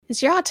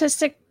Is your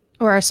autistic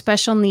or a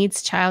special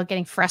needs child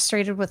getting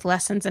frustrated with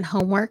lessons and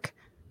homework?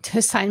 Do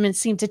assignments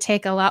seem to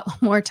take a lot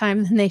more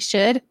time than they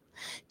should?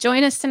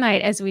 Join us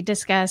tonight as we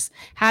discuss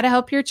how to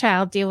help your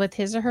child deal with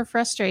his or her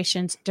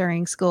frustrations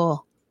during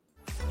school.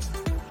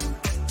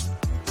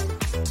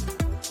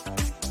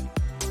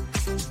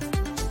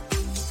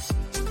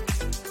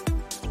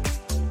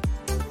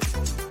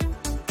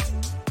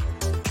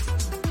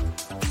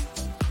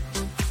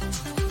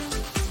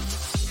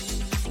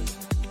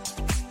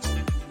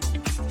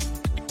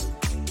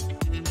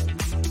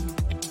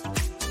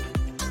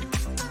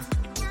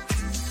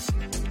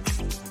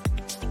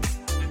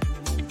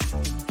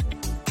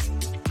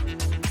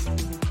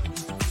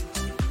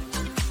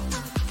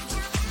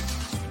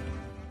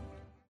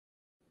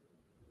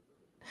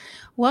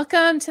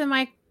 Welcome to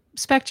my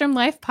Spectrum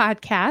Life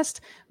podcast.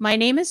 My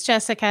name is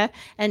Jessica,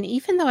 and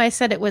even though I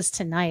said it was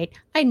tonight,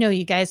 I know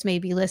you guys may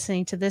be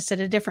listening to this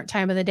at a different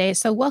time of the day,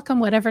 so welcome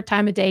whatever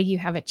time of day you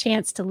have a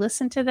chance to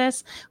listen to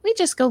this. We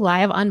just go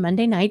live on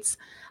Monday nights,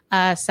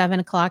 7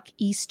 o'clock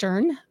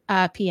Eastern,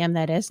 p.m.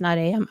 that is, not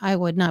a.m. I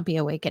would not be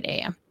awake at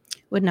a.m.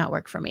 Would not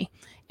work for me.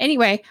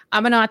 Anyway,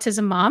 I'm an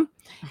autism mom,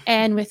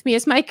 and with me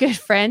is my good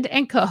friend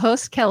and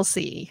co-host,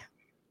 Kelsey.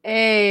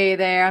 Hey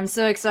there. I'm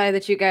so excited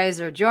that you guys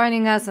are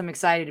joining us. I'm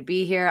excited to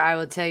be here. I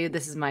will tell you,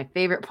 this is my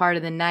favorite part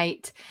of the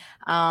night.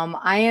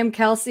 I am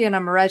Kelsey, and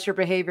I'm a registered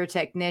behavior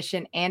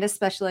technician and a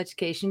special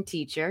education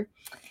teacher.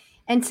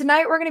 And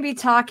tonight we're going to be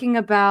talking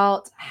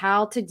about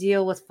how to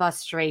deal with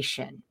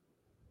frustration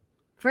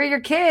for your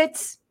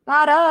kids,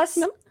 not us.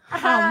 Nope. Oh,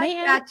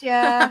 man.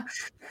 Gotcha.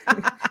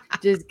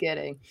 Just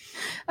kidding.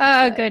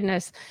 Oh,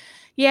 goodness.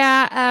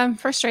 Yeah,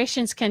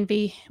 frustrations can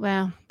be,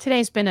 well,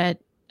 today's been a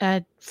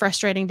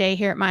frustrating day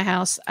here at my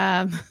house.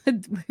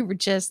 We were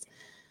just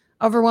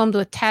overwhelmed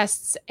with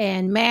tests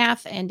and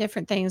math and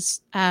different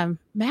things.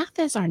 Math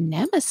is our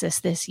nemesis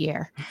this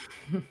year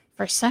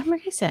for some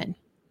reason.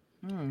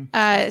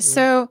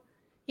 So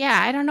yeah,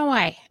 I don't know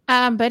why,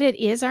 but it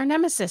is our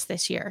nemesis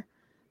this year.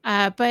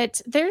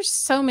 But there's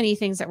so many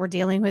things that we're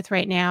dealing with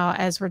right now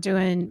as we're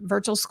doing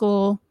virtual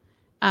school,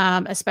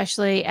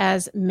 especially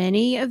as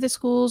many of the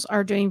schools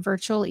are doing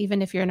virtual,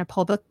 even if you're in a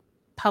public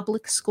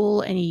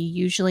school and you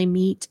usually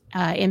meet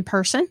in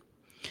person.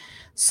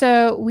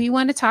 So we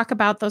want to talk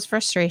about those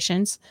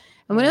frustrations.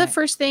 And one of the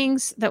first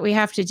things that we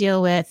have to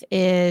deal with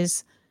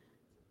is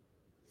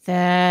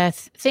the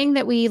thing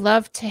that we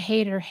love to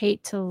hate or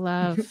hate to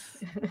love.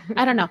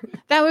 I don't know.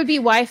 That would be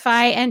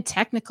Wi-Fi and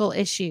technical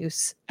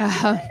issues.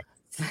 That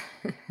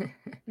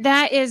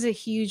is a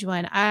huge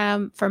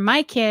one. For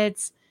my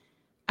kids,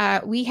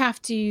 we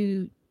have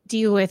to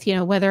deal with,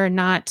 whether or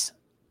not,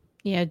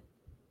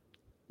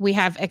 we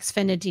have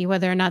Xfinity,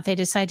 whether or not they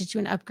decide to do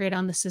an upgrade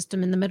on the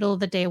system in the middle of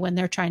the day when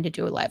they're trying to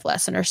do a live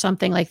lesson or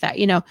something like that.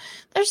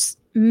 There's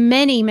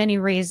many, many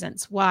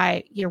reasons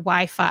why your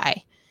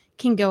Wi-Fi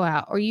can go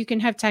out, or you can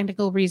have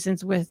technical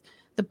reasons with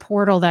the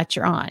portal that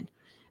you're on.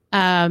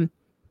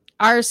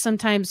 Ours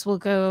sometimes will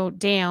go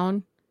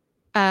down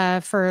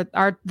for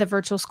the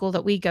virtual school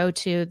that we go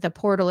to. The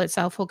portal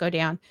itself will go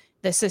down.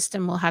 The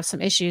system will have some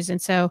issues.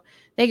 And so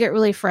they get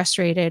really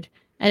frustrated.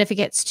 And if it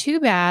gets too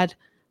bad,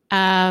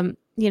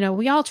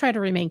 we all try to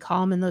remain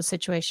calm in those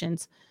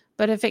situations,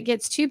 but if it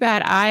gets too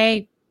bad,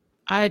 I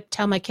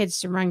tell my kids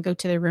to go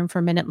to their room for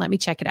a minute and let me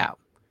check it out.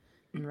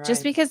 Right.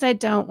 Just because I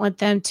don't want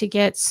them to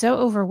get so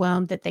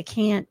overwhelmed that they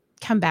can't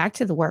come back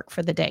to the work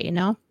for the day,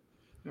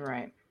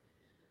 Right.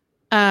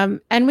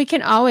 And we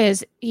can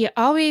always,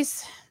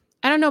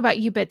 I don't know about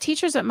you, but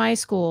teachers at my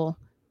school,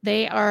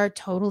 they are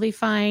totally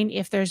fine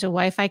if there's a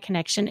Wi-Fi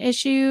connection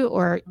issue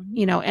or,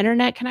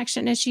 internet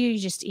connection issue. You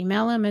just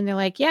email them and they're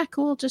like, yeah,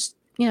 cool. Just,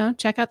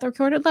 check out the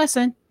recorded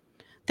lesson.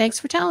 Thanks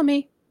for telling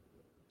me.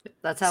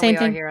 That's how we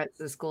are here at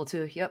the school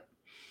too. Yep.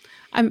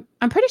 I'm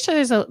pretty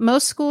sure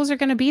most schools are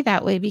going to be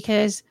that way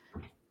because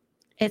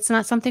it's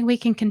not something we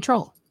can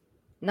control.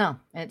 No,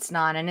 it's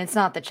not. And it's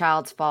not the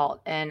child's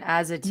fault. And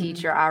as a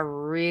teacher, I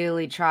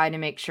really try to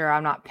make sure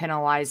I'm not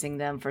penalizing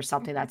them for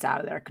something that's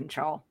out of their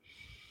control.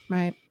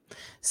 Right.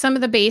 Some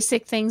of the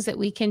basic things that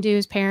we can do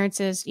as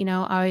parents is,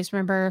 always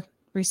remember,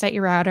 reset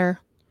your router,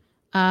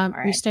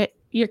 reset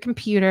your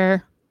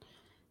computer,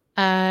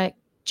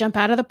 jump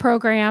out of the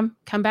program,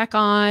 come back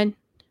on.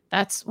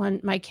 That's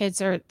when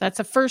that's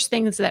the first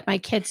things that my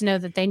kids know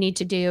that they need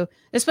to do,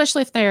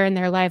 especially if they're in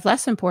their live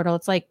lesson portal.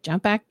 It's like,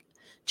 jump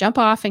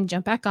off and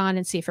jump back on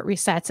and see if it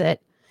resets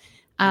it.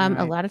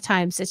 A lot of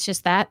times it's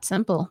just that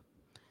simple,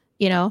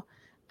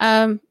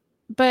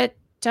 but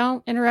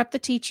don't interrupt the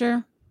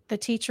teacher. The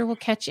teacher will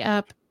catch you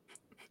up.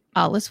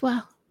 All is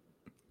well.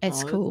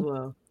 It's cool.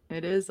 Well.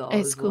 It is all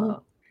it's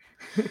cool.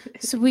 Well.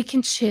 So we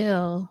can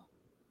chill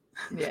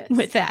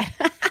with that.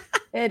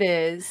 It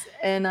is.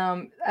 And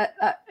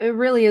it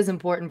really is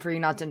important for you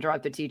not to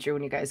interrupt the teacher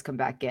when you guys come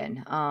back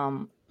in.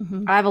 I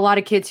have a lot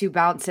of kids who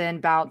bounce in,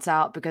 bounce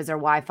out because their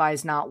Wi-Fi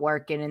is not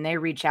working, and they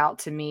reach out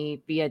to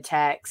me via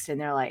text and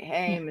they're like,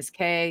 hey, Miss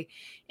K,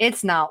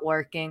 it's not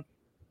working.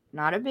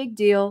 Not a big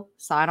deal.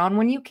 Sign on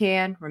when you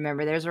can.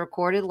 Remember, there's a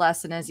recorded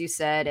lesson, as you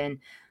said, and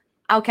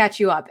I'll catch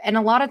you up. And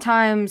a lot of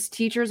times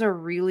teachers are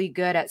really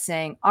good at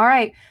saying, all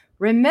right,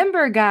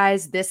 remember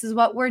guys, this is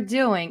what we're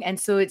doing. And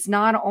so it's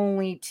not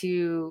only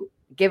to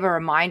give a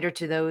reminder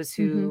to those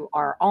who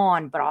are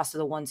on, but also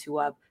the ones who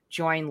have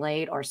joined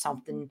late or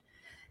something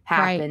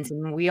happens. Right.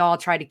 And we all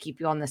try to keep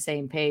you on the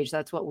same page.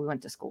 That's what we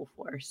went to school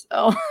for.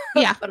 So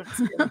yeah.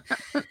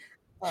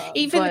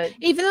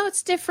 Even though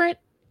it's different,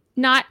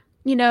 not,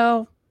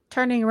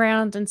 turning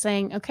around and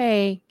saying,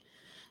 okay,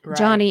 right.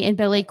 Johnny and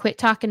Billy, quit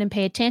talking and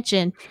pay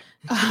attention.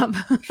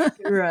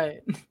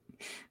 Right.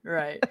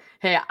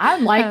 Hey,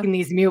 I'm liking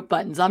these mute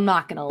buttons. I'm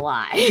not going to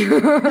lie.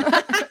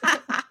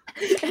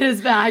 It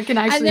is bad. I can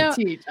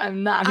actually teach.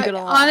 I'm not going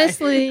to lie.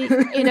 Honestly,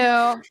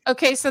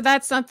 okay. So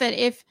that's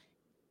something,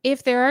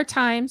 if there are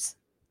times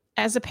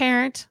as a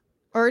parent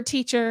or a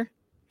teacher,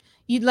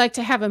 you'd like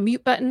to have a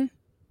mute button,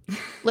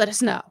 let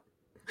us know.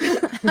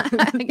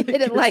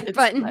 Hit a like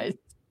button. Nice.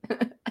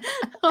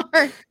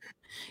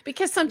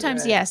 Because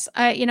sometimes, yes,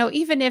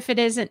 even if it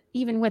isn't,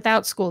 even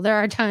without school, there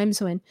are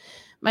times when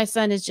my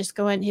son is just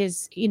going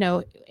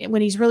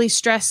when he's really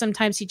stressed,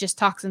 sometimes he just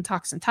talks and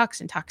talks and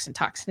talks and talks and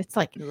talks. And it's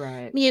like,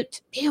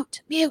 mute,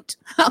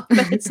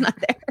 but it's not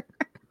there.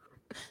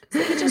 So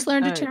you just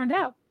learn to turn it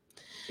out.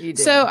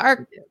 So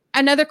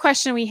another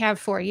question we have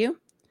for you,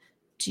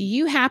 do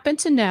you happen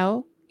to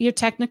know your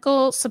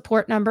technical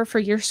support number for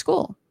your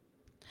school?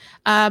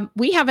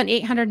 We have an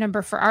 800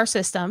 number for our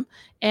system,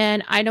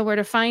 and I know where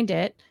to find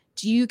it.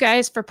 Do you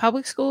guys, for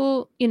public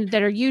school,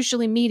 that are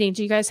usually meeting,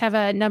 do you guys have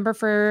a number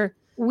for?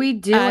 We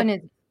do, and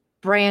it's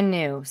brand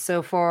new.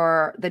 So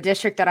for the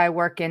district that I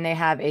work in, they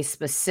have a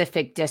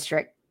specific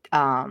district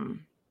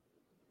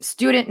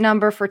student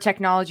number for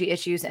technology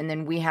issues, and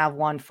then we have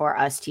one for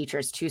us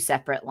teachers, 2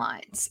 separate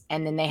lines,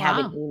 and then they have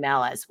an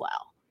email as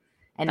well.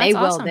 And that's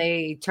awesome.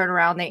 They turn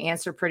around, they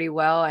answer pretty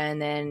well, and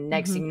then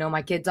next thing you know,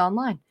 my kid's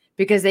online.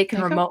 Because they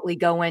can remotely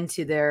go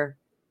into their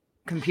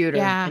computer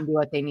and do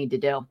what they need to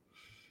do.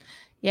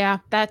 Yeah,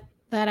 that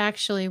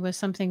actually was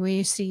something we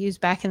used to use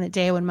back in the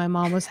day when my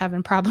mom was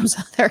having problems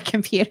with her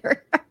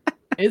computer.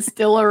 It's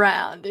still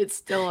around.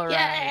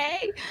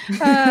 Yay!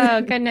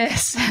 Oh,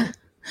 goodness.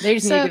 They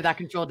just need to give that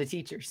control to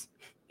teachers.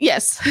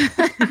 Yes.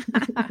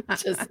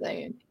 Just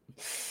saying.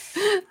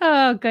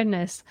 Oh,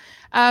 goodness.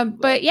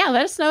 But yeah,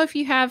 let us know if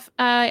you have,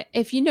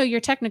 if you know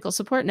your technical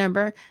support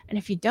number. And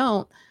if you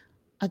don't,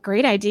 a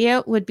great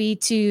idea would be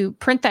to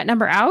print that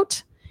number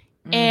out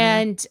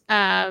and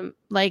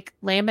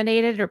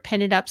laminate it or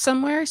pin it up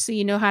somewhere so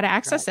you know how to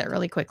access it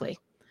really quickly.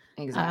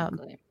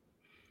 Exactly.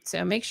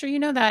 So make sure you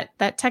know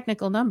that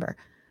technical number.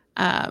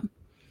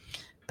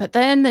 But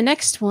then the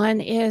next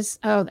one is,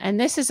 and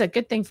this is a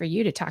good thing for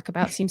you to talk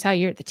about. Seems how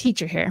you're the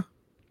teacher here.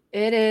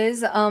 It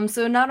is.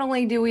 So not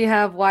only do we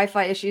have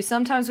Wi-Fi issues,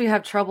 sometimes we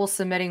have trouble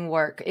submitting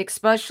work,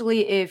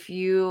 especially if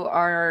you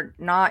are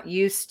not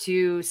used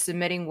to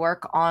submitting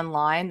work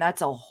online.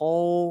 That's a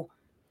whole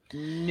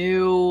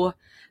new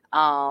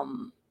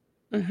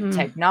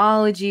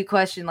technology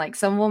question. Like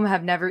some of them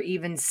have never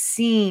even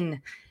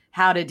seen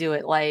how to do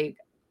it. Like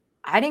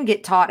I didn't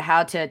get taught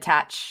how to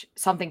attach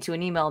something to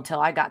an email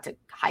until I got to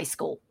high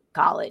school.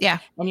 College. Yeah.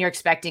 And you're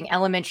expecting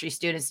elementary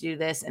students to do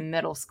this in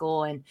middle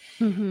school. And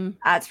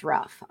that's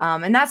rough.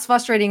 And that's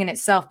frustrating in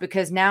itself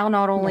because now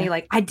not only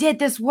like, I did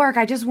this work,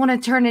 I just want to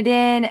turn it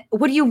in.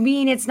 What do you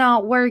mean it's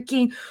not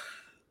working?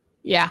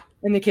 Yeah.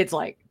 And the kid's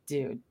like,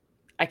 dude,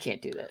 I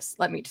can't do this.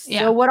 Let me just.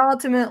 Yeah. So what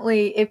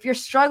ultimately, if you're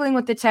struggling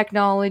with the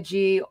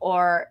technology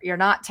or you're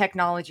not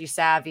technology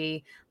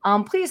savvy,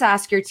 please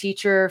ask your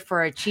teacher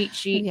for a cheat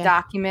sheet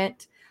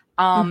document.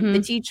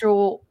 The teacher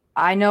will,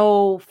 I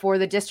know for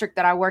the district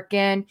that I work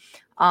in,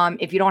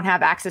 if you don't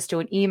have access to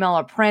an email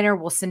or printer,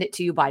 we'll send it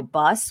to you by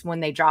bus when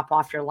they drop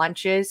off your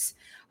lunches.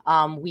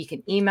 We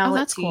can email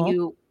it to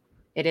you.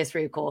 It is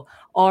pretty cool.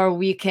 Or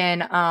we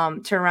can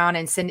turn around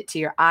and send it to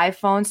your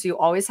iPhone. So you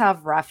always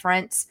have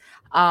reference.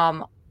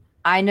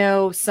 I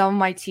know some of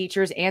my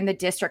teachers and the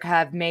district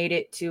have made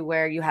it to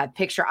where you have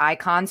picture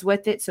icons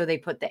with it. So they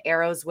put the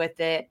arrows with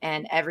it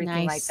and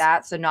everything like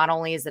that. So not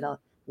only is it a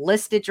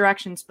listed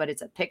directions, but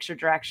it's a picture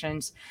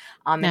directions.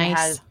 And it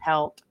has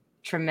helped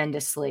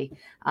tremendously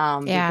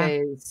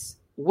because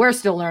we're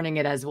still learning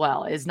it as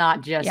well. It's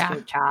not just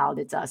your child,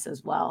 it's us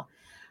as well.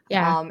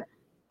 Yeah.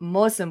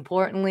 Most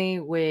importantly,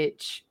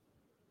 which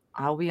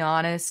I'll be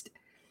honest,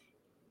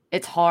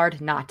 it's hard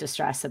not to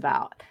stress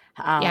about.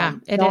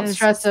 Don't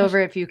stress over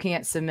if you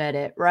can't submit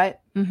it, right?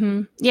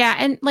 Yeah.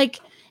 And like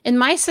in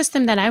my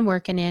system that I'm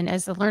working in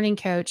as a learning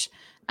coach,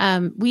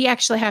 we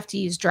actually have to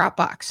use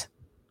Dropbox.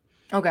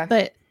 Okay.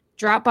 But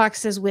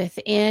Dropbox is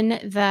within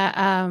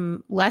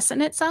the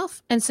lesson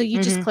itself. And so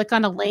you just click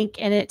on a link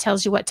and it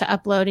tells you what to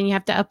upload, and you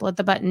have to upload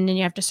the button and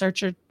you have to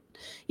search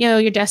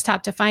your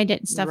desktop to find it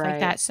and stuff like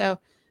that. So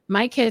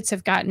my kids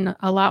have gotten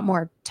a lot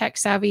more tech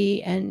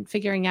savvy and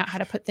figuring out how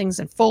to put things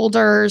in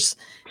folders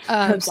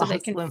so they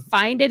can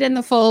find it in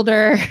the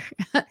folder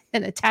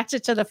and attach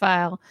it to the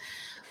file.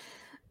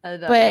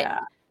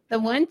 But the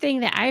one thing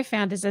that I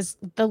found is as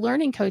the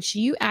learning coach,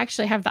 you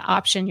actually have the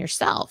option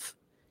yourself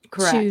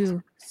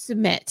to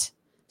submit.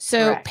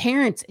 So Correct.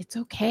 parents, it's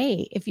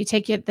okay if you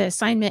take the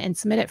assignment and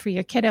submit it for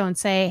your kiddo and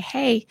say,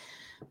 hey,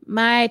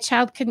 my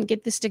child couldn't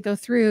get this to go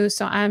through,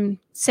 so I'm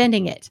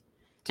sending it.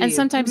 To And you.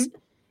 sometimes,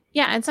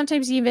 and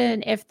sometimes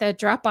even if the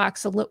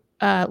Dropbox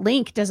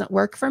link doesn't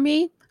work for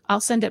me,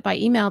 I'll send it by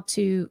email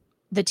to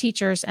the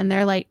teachers, and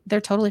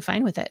they're totally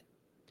fine with it.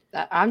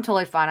 I'm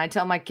totally fine. I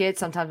tell my kids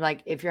sometimes,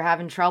 like, if you're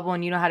having trouble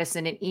and you know how to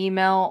send an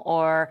email,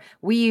 or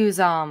we use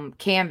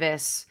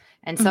Canvas,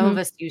 and some of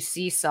us use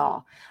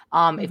Seesaw.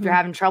 If you're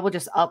having trouble,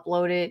 just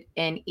upload it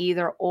in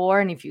either or.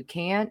 And if you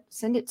can't,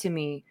 send it to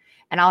me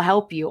and I'll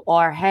help you.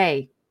 Or,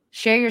 hey,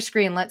 share your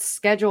screen. Let's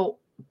schedule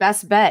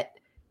best bet.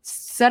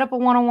 Set up a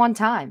one-on-one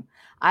time.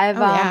 I've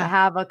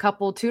have a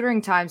couple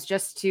tutoring times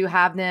just to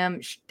have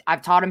them.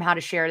 I've taught them how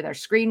to share their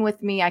screen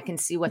with me. I can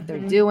see what they're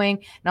doing.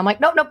 And I'm like,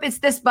 nope, it's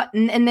this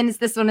button. And then it's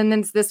this one. And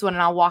then it's this one.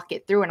 And I'll walk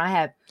it through. And I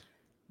have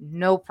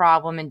no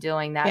problem in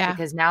doing that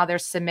because now they're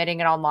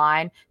submitting it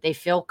online. They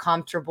feel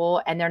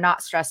comfortable and they're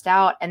not stressed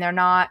out, and they're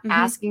not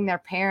asking their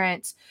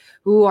parents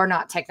who are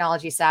not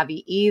technology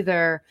savvy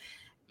either.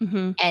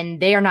 And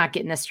they are not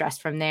getting the stress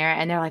from there.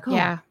 And they're like,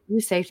 oh,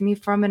 you saved me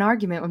from an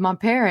argument with my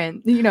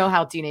parent. You know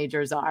how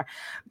teenagers are.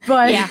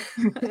 But,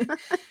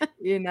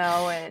 you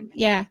know, and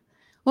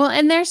well,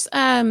 and there's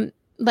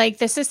like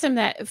the system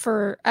that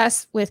for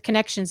us with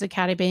Connections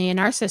Academy in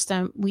our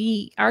system,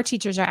 our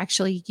teachers are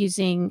actually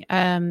using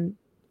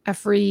a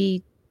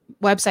free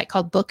website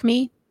called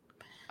BookMe.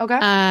 Okay.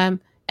 And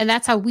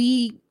that's how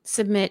we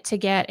submit to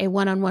get a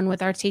one-on-one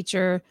with our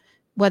teacher,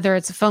 whether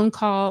it's a phone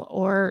call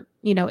or,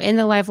 you know, in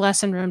the live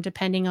lesson room,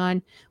 depending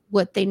on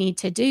what they need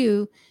to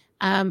do.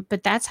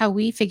 But that's how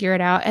we figure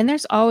it out. And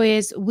there's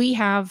always, we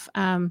have,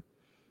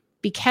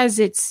 because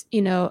it's,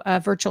 you know, a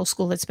virtual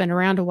school that's been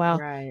around a while,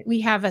 we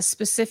have a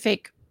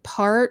specific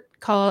part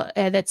called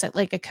that's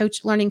like a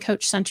Learning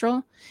Coach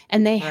Central,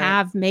 and they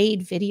have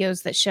made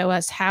videos that show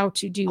us how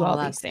to do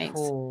all these things.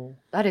 Cool.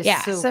 That is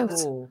so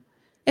cool.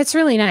 It's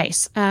really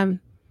nice.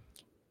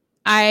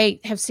 I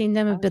have seen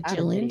them a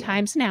bajillion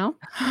times now.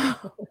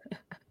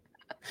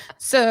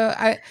 So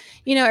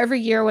you know, every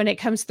year when it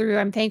comes through,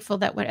 I'm thankful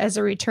that as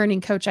a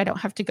returning coach, I don't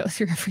have to go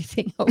through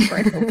everything over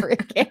and over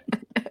again.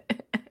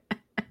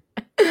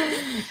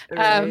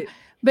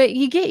 But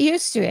you get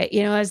used to it,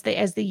 you know, as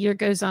the year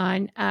goes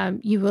on.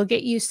 You will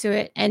get used to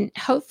it, and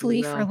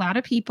hopefully for a lot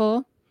of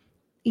people,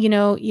 you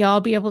know,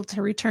 y'all be able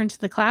to return to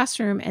the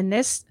classroom, and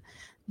this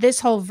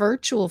whole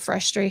virtual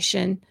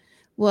frustration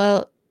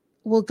will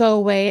go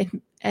away.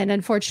 And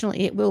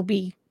unfortunately, it will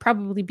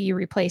probably be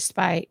replaced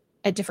by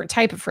a different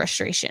type of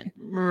frustration.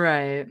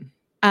 Right.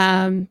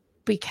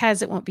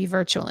 Because it won't be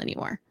virtual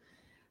anymore.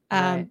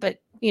 But,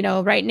 you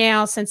know, right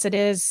now, since it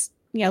is,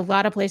 you know, a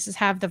lot of places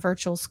have the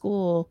virtual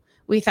school,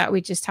 we thought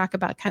we'd just talk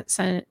about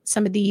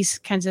some of these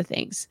kinds of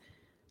things.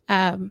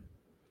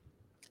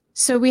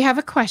 So we have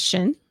a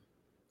question.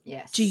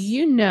 Yes. Do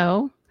you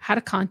know how to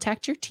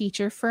contact your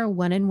teacher for a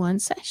one-on-one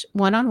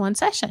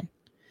session?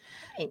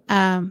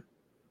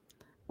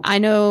 I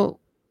know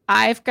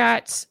I've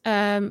got,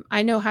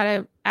 I know how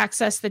to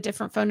access the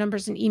different phone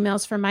numbers and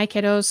emails for my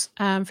kiddos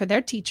for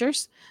their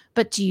teachers,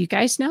 but do you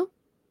guys know?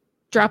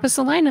 Drop us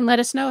a line and let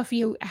us know if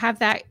you have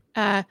that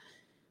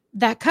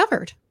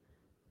covered.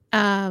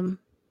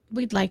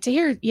 We'd like to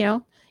hear, you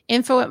know,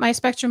 info at My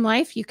Spectrum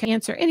Life. You can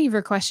answer any of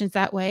your questions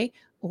that way,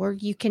 or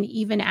you can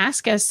even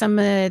ask us some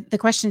of the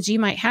questions you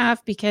might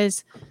have,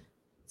 because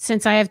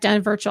since I have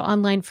done virtual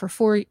online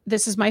for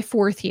this is my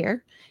 4th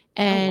year,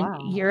 and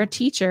you're a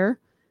teacher.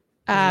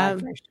 My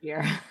first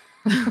year.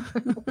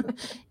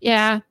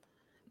 Yeah,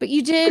 but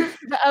you did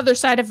the other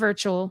side of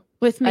virtual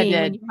with me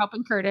when you're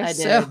helping Curtis.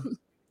 So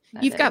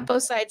you've got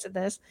both sides of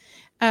this.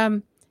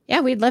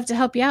 We'd love to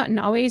help you out, and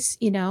always,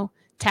 you know,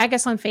 tag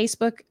us on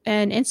Facebook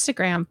and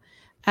Instagram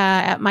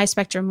at My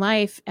Spectrum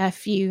Life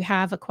if you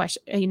have a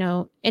question. You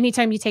know,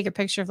 anytime you take a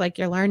picture of like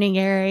your learning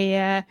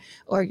area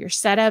or your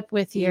setup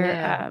with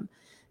your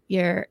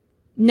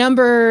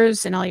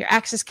numbers and all your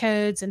access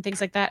codes and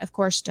things like that. Of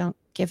course, don't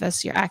give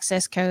us your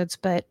access codes,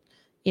 but,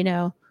 you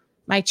know,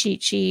 my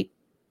cheat sheet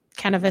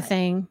kind of a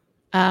thing.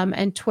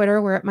 And Twitter,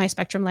 we're at My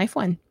Spectrum Life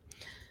 1.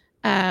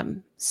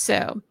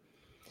 So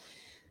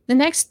the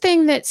next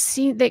thing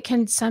that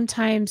can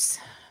sometimes,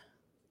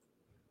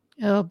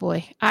 oh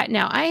boy,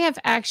 I have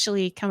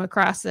actually come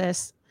across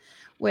this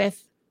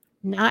with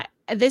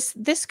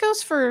this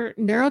goes for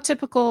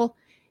neurotypical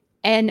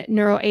and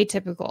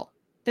neuroatypical.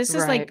 This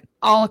is like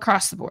all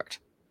across the board.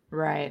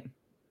 Right.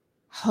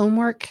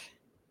 Homework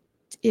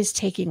is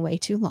taking way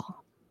too long.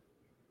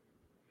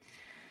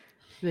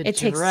 The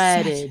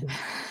dreaded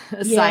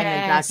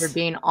assignment after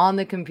being on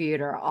the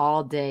computer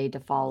all day to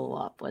follow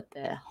up with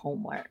the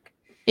homework.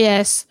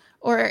 Yes.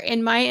 Or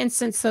in my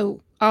instance,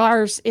 so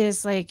ours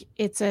is like,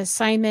 it's an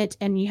assignment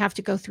and you have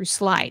to go through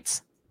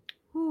slides.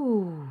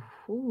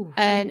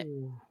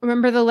 And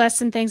remember the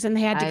lesson things, and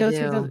they had to go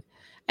through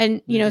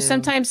and you know,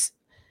 sometimes,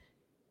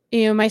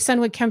 you know, my son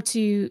would come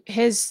to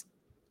his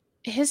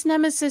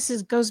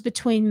nemesis goes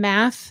between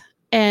math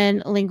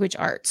and language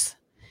arts.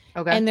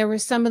 Okay. And there were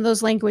some of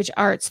those language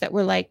arts that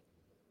were like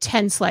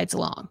 10 slides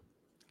long.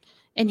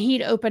 and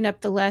he'd open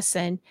up the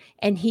lesson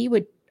and he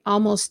would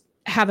almost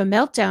have a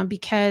meltdown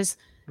because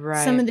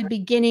some of the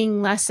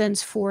beginning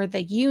lessons for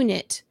the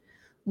unit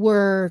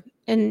were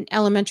in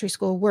elementary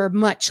school were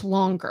much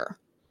longer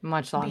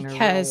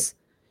because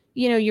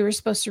you were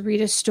supposed to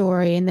read a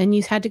story, and then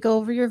you had to go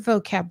over your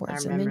vocab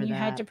words, and then you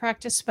had to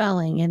practice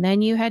spelling, and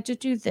then you had to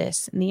do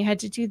this, and then you had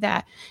to do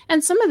that.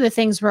 And some of the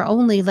things were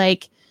only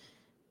like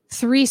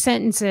 3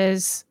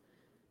 sentences.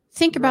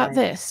 Think about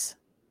this.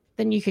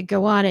 Then you could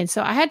go on. And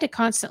so I had to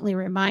constantly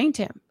remind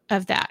him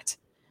of that.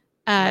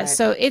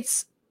 So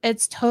it's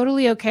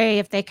totally okay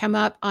if they come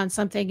up on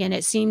something and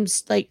it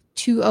seems like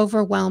too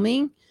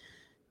overwhelming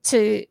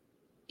to,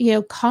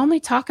 calmly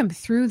talk them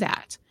through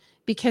that.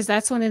 Because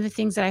that's one of the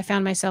things that I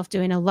found myself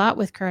doing a lot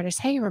with Curtis.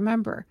 Hey,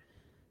 remember,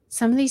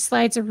 some of these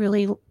slides are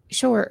really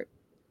short,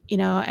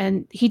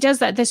 and he does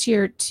that this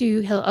year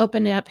too. He'll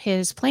open up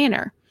his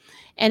planner.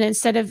 And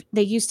instead of,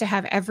 they used to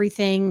have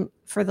everything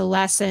for the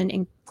lesson,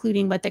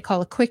 including what they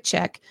call a quick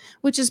check,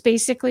 which is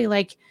basically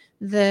like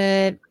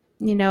the,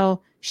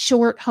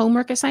 short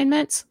homework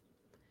assignments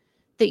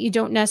that you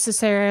don't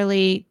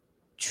necessarily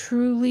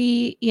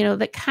truly,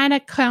 that kind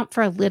of count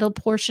for a little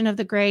portion of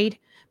the grade,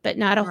 but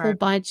not a whole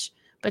bunch.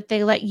 But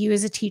they let you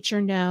as a teacher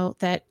know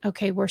that,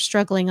 okay, we're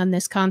struggling on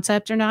this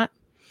concept or not.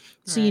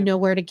 So you know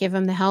where to give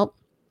them the help.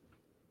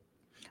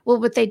 Well,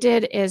 what they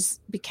did is,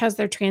 because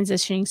they're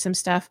transitioning some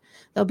stuff,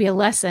 there'll be a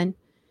lesson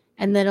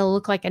and then it'll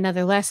look like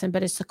another lesson,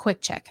 but it's a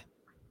quick check.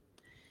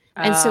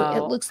 And so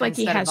it looks like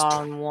he has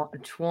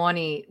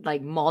 20,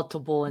 like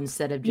multiple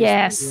instead of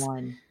just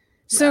one.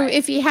 So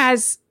if he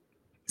has,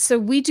 so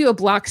we do a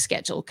block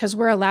schedule because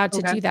we're allowed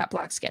to do that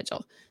block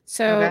schedule.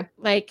 So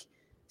like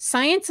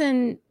science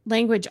and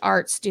language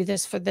arts do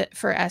this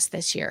for us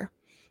this year.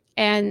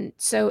 And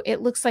so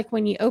it looks like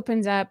when he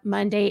opens up,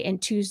 Monday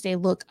and Tuesday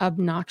look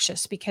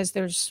obnoxious because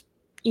there's,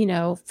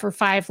 for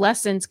 5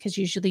 lessons, because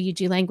usually you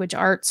do language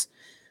arts.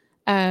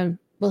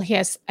 Well, he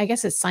has, I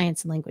guess it's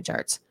science and language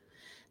arts.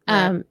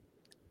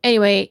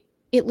 Anyway,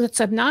 it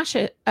looks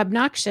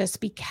obnoxious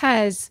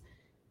because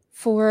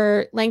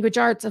for language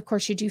arts, of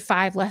course, you do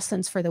 5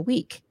 lessons for the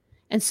week.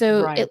 And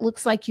so it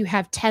looks like you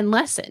have 10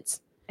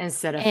 lessons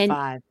instead of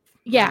 5.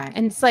 Yeah.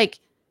 And it's like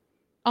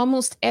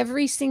almost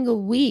every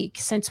single week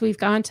since we've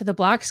gone to the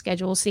block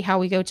schedule, we'll see how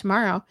we go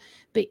tomorrow,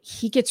 but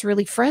he gets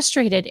really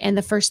frustrated. And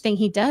the first thing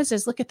he does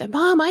is look at them,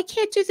 Mom, I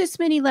can't do this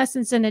many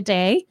lessons in a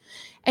day.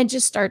 And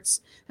just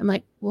starts, I'm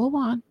like, hold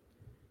on,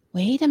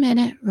 wait a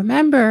minute.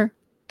 Remember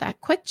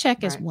that quick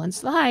check is 1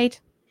 slide.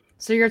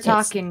 So you're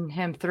talking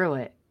him through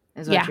it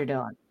is what you're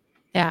doing.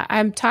 Yeah.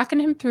 I'm talking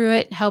him through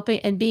it, helping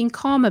and being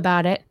calm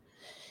about it,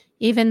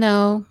 even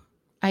though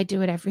I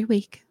do it every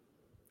week.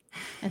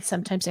 And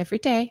sometimes every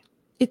day,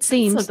 it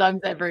seems.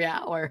 Sometimes every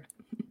hour.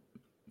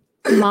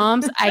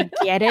 Moms, I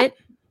get it.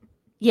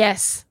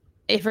 Yes,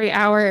 every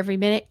hour, every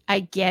minute,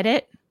 I get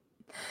it.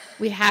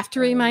 We have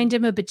to remind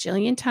him a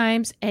bajillion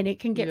times, and it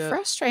can get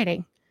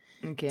frustrating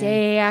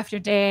day after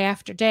day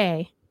after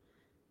day.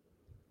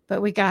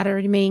 But we got to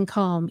remain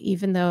calm,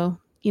 even though,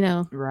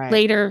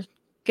 later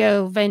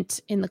go vent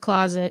in the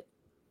closet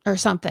or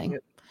something.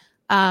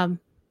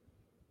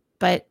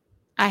 But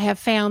I have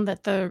found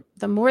that the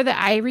more that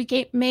I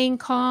remain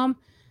calm,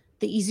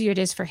 the easier it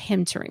is for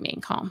him to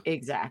remain calm.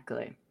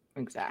 Exactly.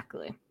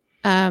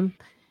 And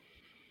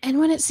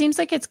when it seems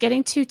like it's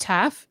getting too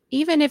tough,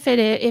 even if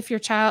your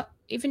child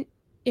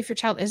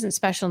isn't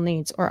special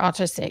needs or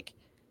autistic,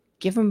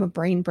 give them a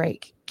brain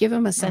break, give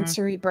them a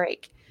sensory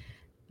break.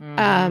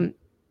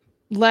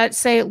 Let's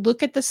say,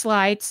 look at the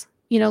slides,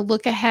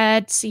 look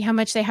ahead, see how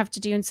much they have to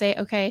do and say,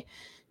 okay,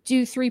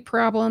 do 3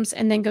 problems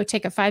and then go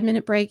take a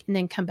 5-minute break and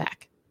then come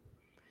back.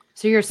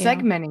 So you're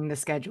segmenting the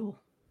schedule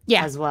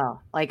as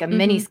well, like a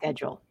mini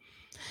schedule.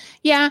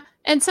 Yeah.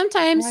 And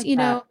sometimes,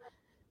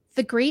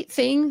 the great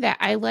thing that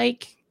I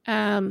like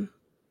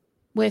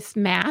with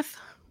math,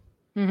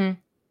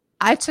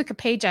 I took a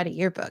page out of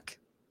yearbook.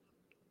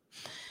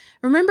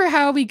 Remember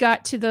how we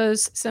got to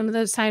some of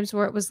those times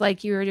where it was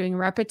like you were doing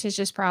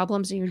repetitious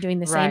problems and you were doing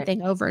the same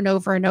thing over and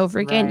over and over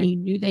again. And you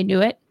knew they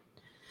knew it.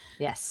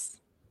 Yes.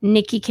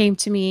 Nikki came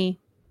to me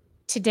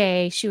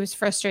today. She was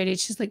frustrated.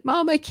 She's like,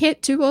 Mom, I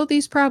can't do all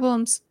these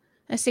problems.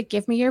 I said,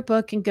 give me your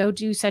book and go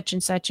do such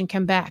and such and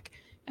come back.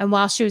 And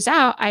while she was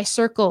out, I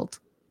circled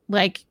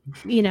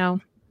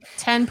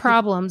 10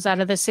 problems out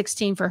of the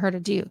 16 for her to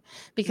do,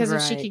 because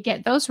if she could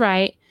get those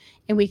right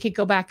and we could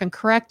go back and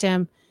correct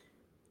them,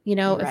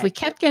 if we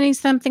kept getting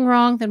something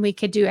wrong, then we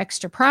could do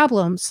extra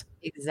problems.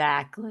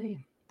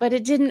 Exactly. But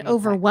it didn't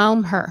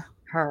overwhelm her.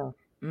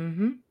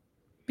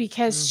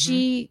 Because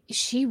she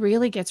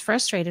really gets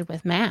frustrated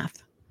with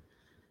math.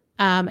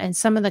 And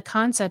some of the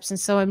concepts. And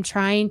so I'm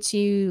trying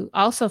to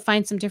also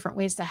find some different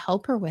ways to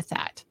help her with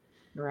that.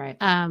 Right.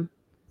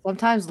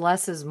 Sometimes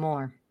less is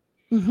more.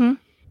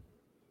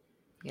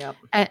 Yep.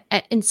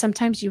 And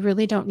sometimes you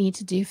really don't need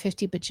to do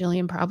 50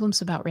 bajillion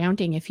problems about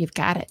rounding if you've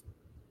got it.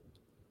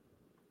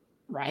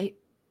 Right.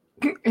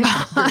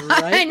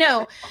 I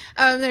know.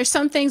 There's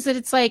some things that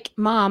it's like,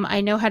 Mom, I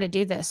know how to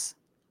do this.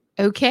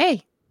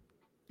 Okay.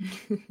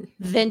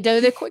 then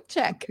do the quick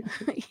check,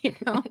 you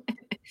know?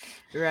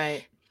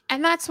 Right.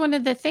 And that's one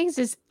of the things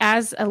is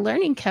as a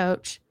learning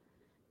coach,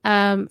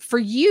 for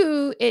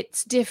you,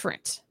 it's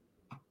different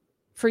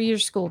for your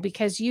school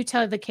because you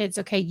tell the kids,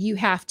 okay, you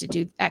have to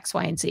do X,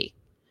 Y, and Z.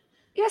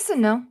 Yes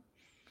and no.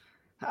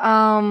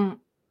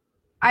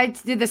 I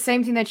did the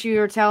same thing that you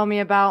were telling me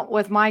about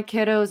with my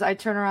kiddos. I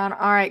turn around.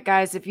 All right,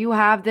 guys, if you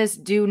have this,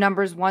 do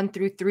numbers 1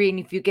 through 3. And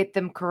if you get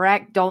them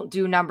correct, don't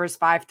do numbers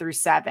 5 through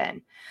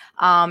 7.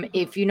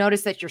 If you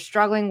notice that you're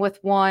struggling with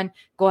one,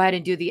 go ahead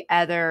and do the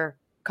other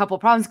couple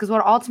problems. Because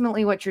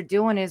what you're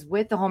doing is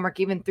with the homework,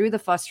 even through the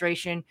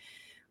frustration,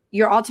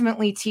 you're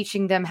ultimately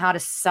teaching them how to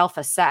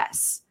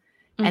self-assess.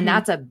 And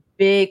that's a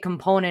big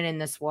component in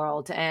this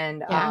world.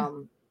 And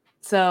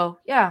so,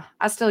 yeah,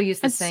 I still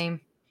use the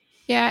same.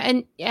 Yeah.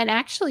 And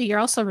actually, you're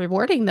also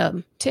rewarding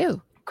them,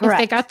 too. Correct.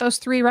 If they got those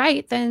 3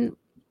 right, then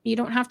you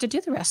don't have to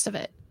do the rest of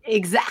it.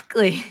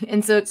 Exactly.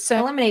 And so it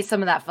eliminates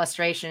some of that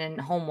frustration in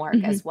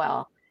homework as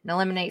well. And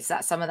eliminates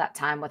some of that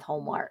time with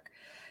homework.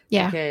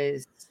 Yeah.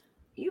 Because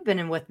you've been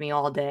in with me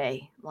all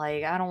day.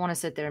 Like, I don't want to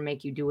sit there and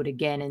make you do it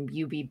again and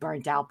you be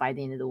burnt out by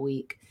the end of the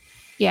week.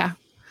 Yeah.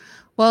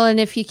 Well, and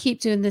if you keep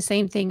doing the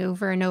same thing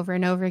over and over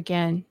and over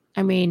again,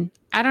 I mean,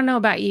 I don't know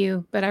about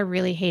you, but I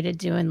really hated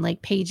doing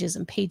like pages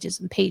and pages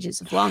and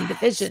pages of long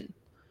division.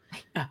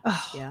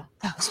 Oh, yeah.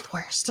 That was the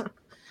worst.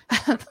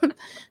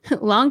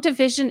 Long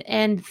division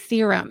and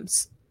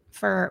theorems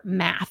for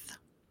math.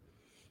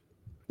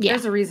 Yeah.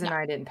 There's a reason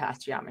I didn't pass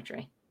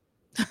geometry.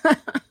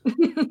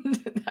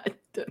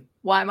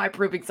 Why am I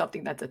proving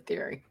something that's a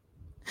theory?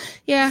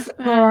 Yeah. It's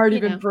already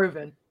been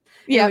proven.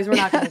 Yeah. Anyways, we're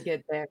not going to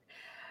get there.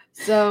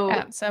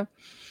 So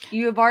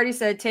you have already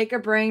said take a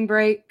brain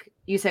break.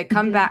 You said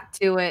come back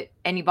to it.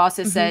 And you've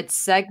also said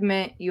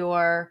segment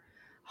your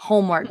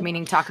homework,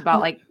 meaning talk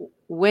about like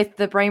with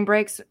the brain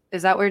breaks.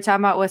 Is that what you're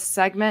talking about with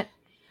segment?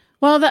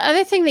 Well, the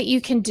other thing that you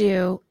can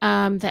do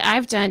that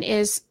I've done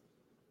is,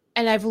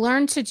 and I've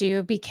learned to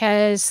do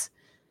because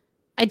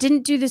I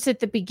didn't do this at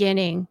the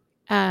beginning,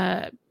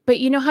 but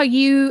you know how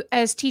you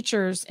as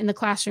teachers in the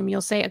classroom,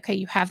 you'll say, okay,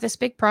 you have this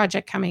big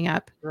project coming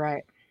up.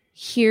 Right.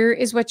 Here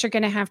is what you're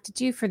going to have to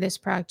do for this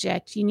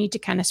project. You need to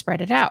kind of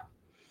spread it out.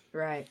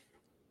 Right.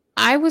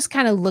 I was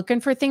kind of looking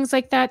for things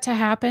like that to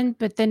happen,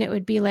 but then it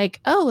would be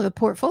like, oh, the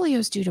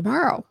portfolio's due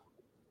tomorrow.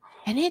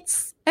 And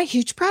it's a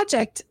huge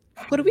project.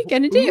 What are we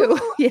going to do?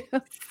 Yeah.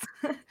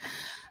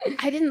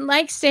 I didn't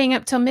like staying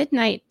up till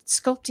midnight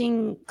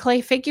sculpting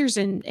clay figures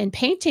and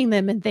painting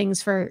them and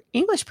things for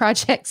English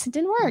projects. It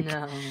didn't work.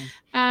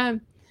 No.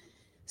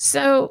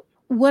 So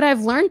what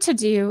I've learned to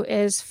do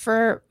is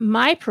for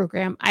my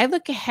program, I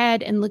look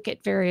ahead and look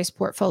at various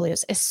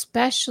portfolios,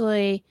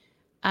 especially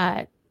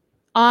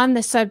on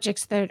the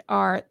subjects that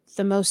are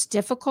the most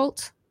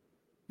difficult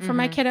for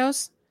my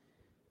kiddos.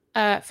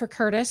 For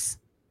Curtis,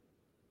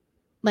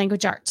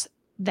 language arts.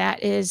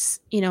 That is,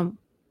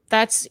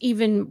 that's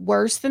even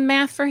worse than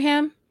math for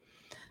him.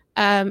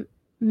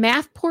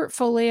 Math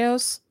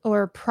portfolios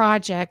or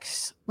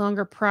projects,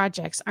 longer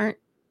projects, aren't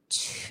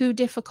too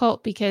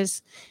difficult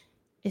because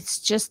it's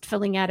just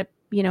filling out a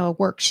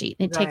worksheet.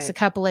 It takes a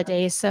couple of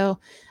days. So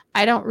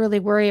I don't really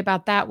worry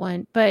about that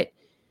one. But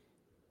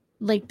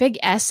like big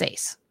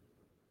essays,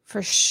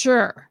 for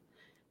sure.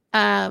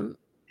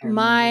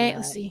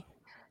 Let's see,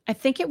 I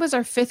think it was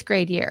our 5th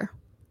grade year.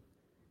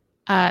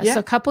 So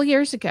a couple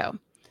years ago,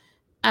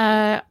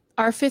 our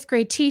 5th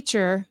grade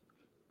teacher,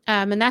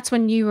 and that's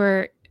when you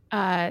were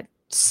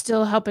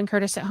still helping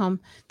Curtis at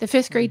home. The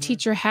 5th grade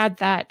teacher had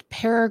that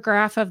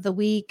paragraph of the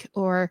week,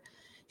 or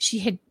she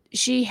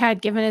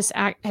had given us,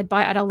 had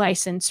bought a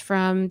license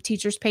from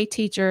Teachers Pay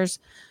Teachers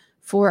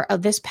for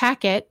this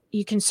packet.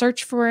 You can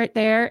search for it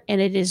there, and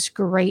it is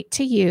great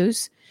to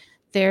use.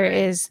 There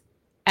is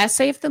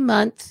essay of the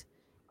month,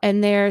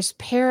 and there's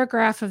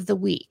paragraph of the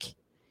week.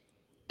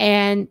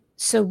 And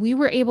so we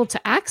were able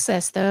to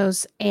access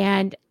those,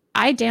 and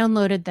I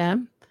downloaded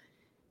them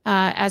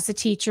as a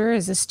teacher,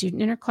 as a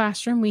student in her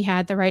classroom. We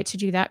had the right to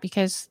do that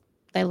because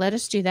they let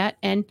us do that.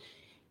 And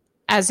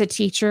as a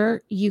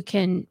teacher, you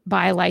can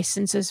buy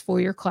licenses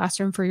for your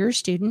classroom for your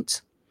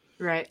students.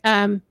 Right.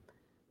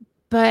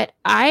 But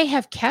I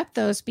have kept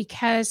those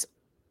because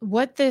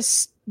what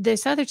this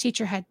other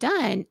teacher had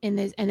done in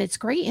this, and it's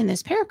great in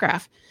this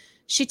paragraph,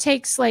 she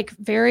takes like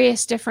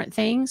various different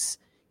things,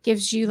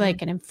 gives you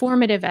like an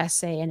informative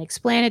essay, an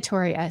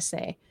explanatory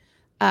essay,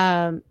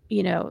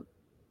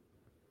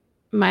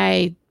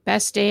 my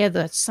best day of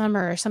the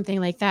summer or something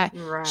like that.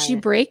 Right. She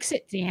breaks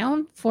it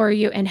down for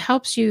you and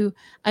helps you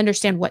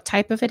understand what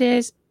type of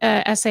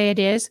essay it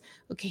is.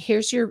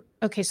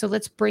 Okay, so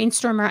let's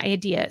brainstorm our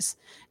ideas.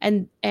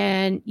 And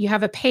you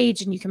have a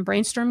page and you can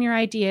brainstorm your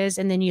ideas,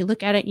 and then you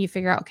look at it and you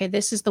figure out, okay,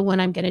 this is the one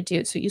I'm going to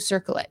do. So you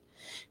circle it.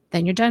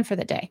 Then you're done for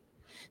the day.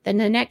 Then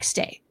the next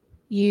day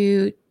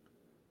you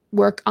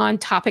work on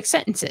topic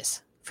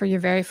sentences for your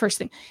very first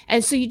thing.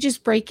 And so you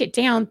just break it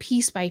down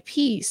piece by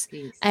piece.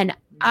 And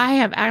I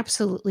have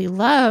absolutely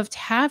loved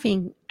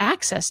having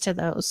access to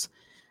those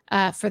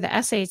for the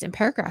essays and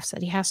paragraphs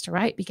that he has to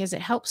write, because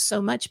it helps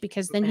so much,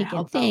 because then he can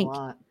helps out a think,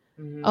 lot.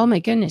 Mhm. oh my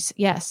goodness,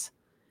 yes.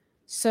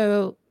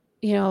 So,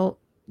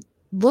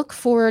 look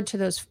forward to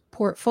those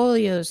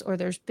portfolios or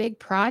those big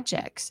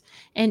projects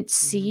and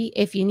see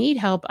if you need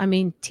help. I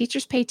mean,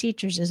 Teachers Pay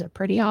Teachers is a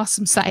pretty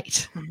awesome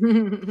site.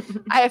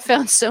 I have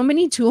found so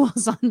many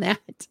tools on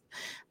that.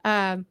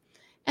 And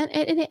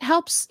it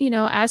helps,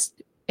 as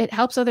it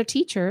helps other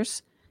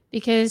teachers,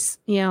 because,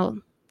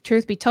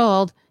 truth be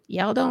told,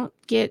 y'all don't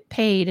get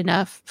paid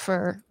enough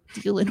for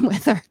dealing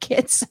with our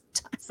kids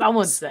sometimes.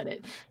 Someone said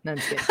it. No, I'm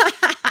just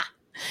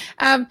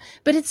kidding.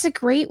 But it's a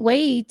great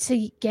way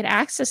to get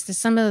access to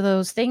some of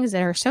those things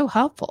that are so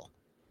helpful.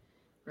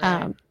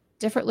 Right.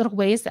 Different little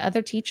ways that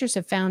other teachers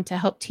have found to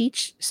help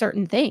teach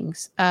certain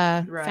things.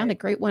 Found a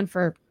great one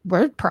for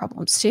word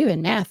problems too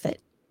in math that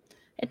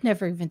I'd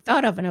never even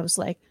thought of. And I was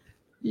like,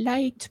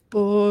 light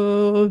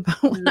bulb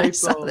when I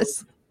saw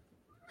this.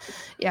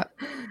 Yep.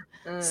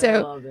 I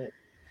love it.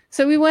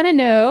 So we want to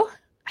know,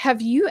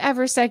 have you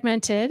ever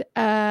segmented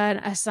an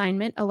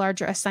assignment, a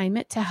larger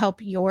assignment, to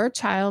help your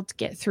child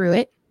get through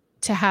it,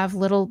 to have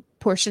little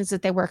portions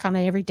that they work on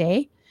every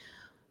day?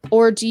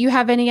 Or do you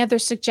have any other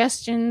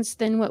suggestions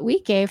than what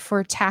we gave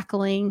for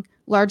tackling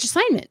large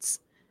assignments?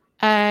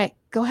 Go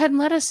ahead and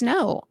let us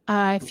know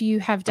if you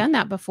have done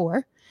that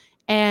before.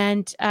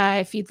 And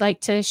if you'd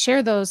like to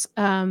share those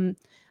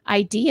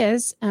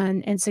ideas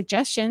and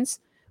suggestions,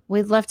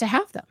 we'd love to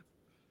have them.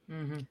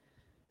 Mm-hmm.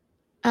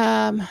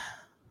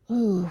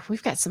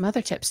 We've got some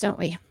other tips, don't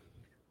we?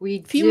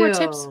 We few more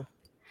tips.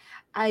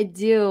 I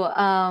do.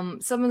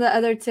 Some of the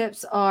other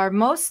tips are,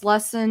 most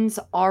lessons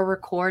are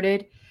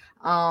recorded.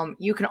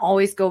 You can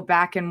always go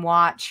back and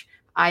watch.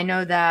 I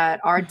know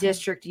that our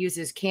district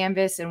uses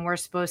Canvas, and we're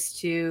supposed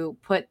to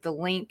put the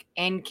link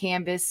in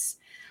Canvas.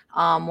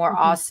 We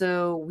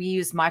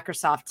use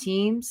Microsoft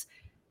Teams.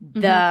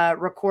 The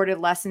recorded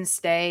lessons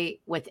stay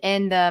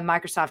within the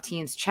Microsoft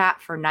Teams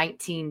chat for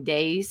 19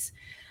 days.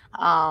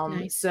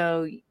 Nice.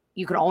 So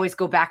you can always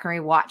go back and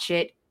rewatch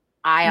it.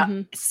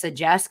 I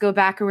suggest go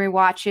back and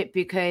rewatch it,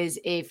 because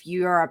if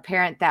you're a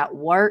parent that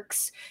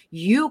works,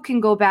 you can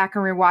go back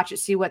and rewatch it,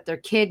 see what their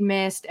kid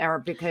missed, or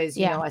because,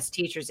 you know, as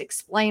teachers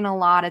explain a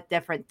lot of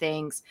different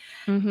things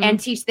and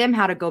teach them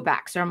how to go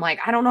back. So I'm like,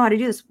 I don't know how to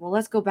do this. Well,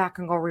 let's go back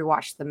and go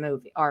rewatch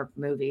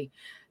the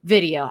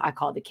video. I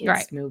call the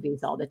kids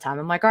movies all the time.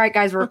 I'm like, all right,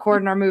 guys, we're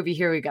recording our movie.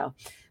 Here we go.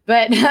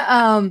 But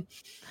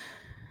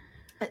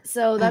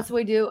so that's what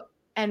we do.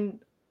 And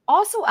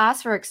also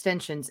ask for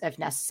extensions if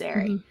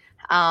necessary.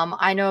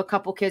 I know a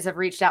couple kids have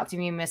reached out to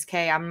me, Miss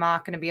K, I'm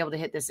not going to be able to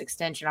hit this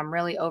extension. I'm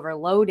really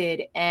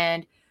overloaded.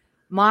 And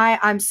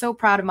I'm so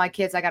proud of my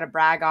kids. I got to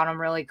brag on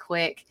them really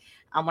quick.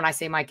 When I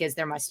say my kids,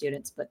 they're my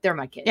students, but they're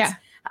my kids. Yeah.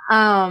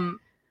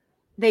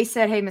 They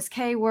said, hey, Miss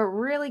K, we're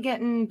really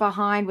getting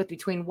behind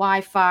between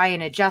Wi-Fi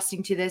and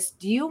adjusting to this.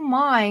 Do you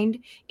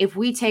mind if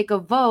we take a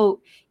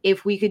vote,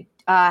 if we could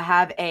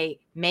have a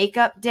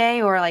makeup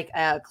day or like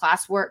a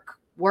classwork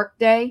work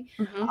day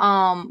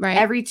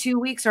every 2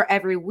 weeks or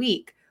every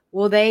week?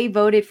 Well, they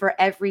voted for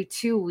every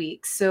 2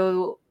 weeks.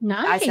 So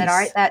I said, all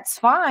right, that's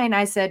fine.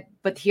 I said,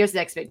 but here's the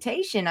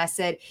expectation. I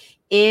said,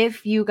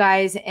 if you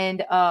guys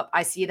end up,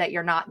 I see that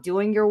you're not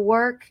doing your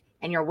work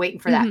and you're waiting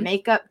for that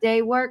makeup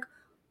day work,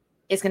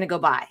 it's going to go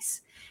by.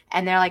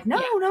 And they're like,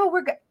 no,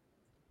 we're good.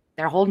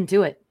 They're holding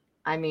to it.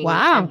 I mean,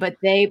 wow. But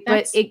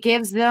it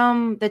gives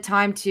them the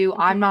time to,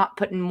 I'm not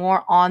putting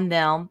more on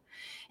them.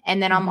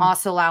 And then I'm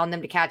also allowing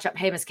them to catch up.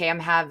 Hey, Miss K, I'm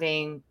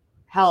having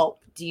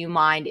help. Do you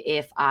mind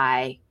if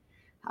I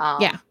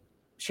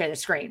share the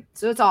screen?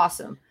 So it's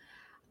awesome.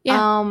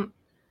 And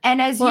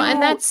that's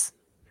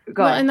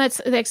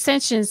the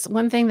extensions.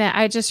 One thing that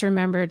I just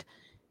remembered,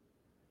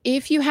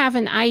 if you have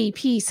an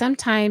IEP,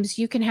 sometimes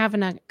you can have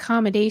an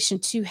accommodation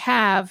to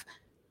have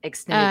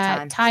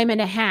extended time and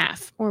a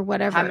half or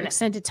whatever,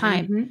 extended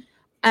time.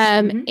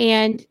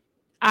 And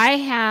I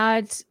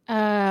had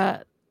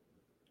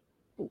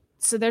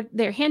so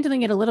they're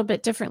handling it a little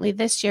bit differently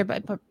this year,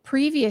 but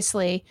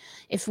previously,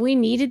 if we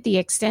needed the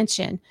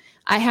extension,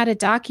 I had a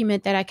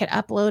document that I could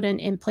upload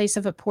in place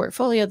of a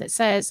portfolio that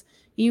says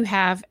you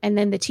have, and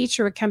then the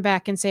teacher would come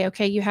back and say,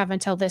 okay, you have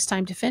until this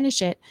time to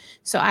finish it.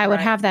 So I would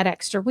have that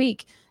extra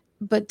week.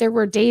 But there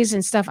were days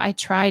and stuff I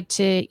tried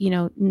to,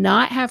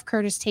 not have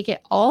Curtis take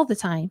it all the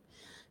time,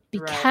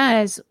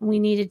 because we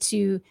needed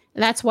to.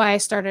 That's why I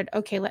started,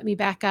 okay, let me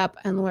back up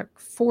and look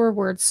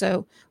forward.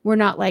 So we're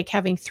not like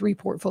having 3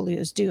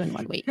 portfolios due in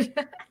 1 week.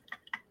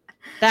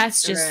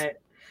 That's just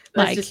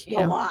That's just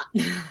a lot.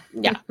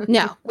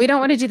 No, we don't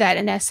want to do that.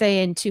 An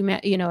essay and 2,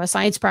 a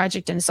science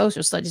project and a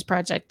social studies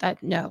project,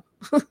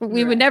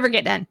 we would never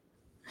get done.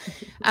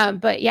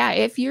 But yeah,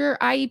 if your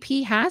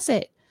IEP has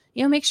it,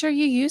 make sure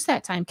you use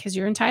that time, because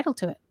you're entitled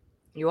to it.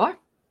 You are.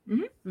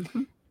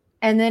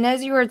 And then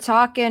as you were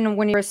talking,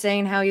 when you were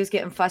saying how he was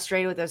getting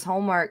frustrated with his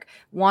homework,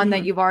 one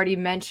that you've already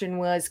mentioned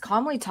was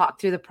calmly talk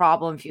through the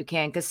problem if you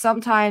can, because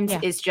sometimes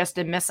it's just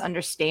a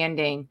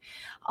misunderstanding.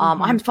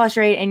 I'm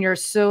frustrated and you're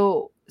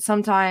so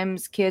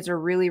sometimes kids are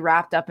really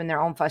wrapped up in their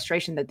own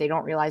frustration that they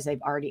don't realize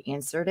they've already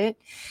answered it.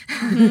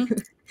 Mm-hmm.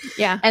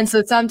 Yeah. And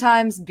so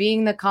sometimes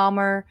being the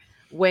calmer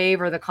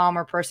wave or the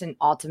calmer person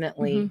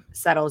ultimately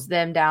settles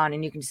them down.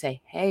 And you can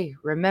say, hey,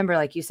 remember,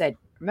 like you said,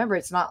 remember,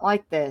 it's not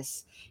like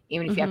this,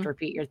 even if you have to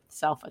repeat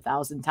yourself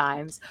 1,000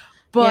 times.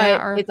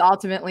 But it's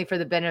ultimately for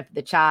the benefit of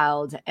the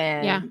child,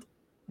 and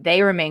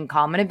they remain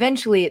calm. And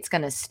eventually it's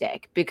going to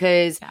stick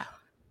because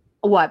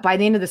by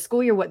the end of the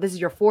school year, this is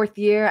your 4th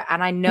year.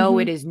 And I know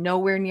it is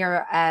nowhere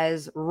near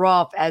as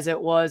rough as it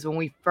was when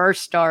we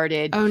first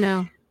started. Oh,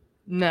 no.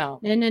 No.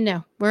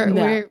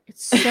 We're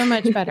so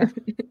much better.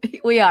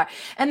 We are.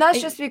 And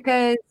that's just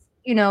because,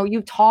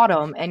 you taught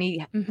him, and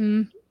he's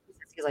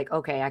like,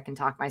 okay, I can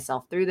talk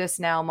myself through this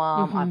now,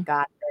 Mom. I've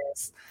got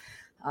this.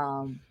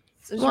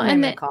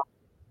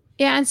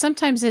 And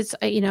sometimes it's,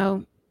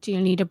 do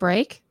you need a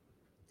break?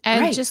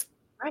 And just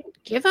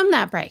give them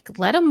that break.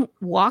 Let them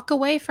walk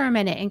away for a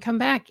minute and come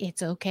back.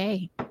 It's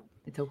okay.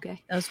 It's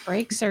okay.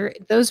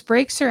 Those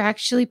breaks are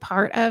actually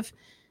part of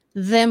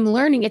them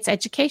learning. It's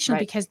educational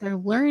because they're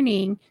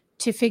learning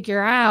to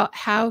figure out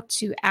how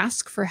to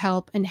ask for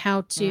help and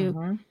how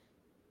to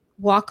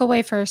walk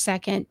away for a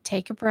second,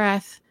 take a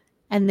breath,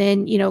 and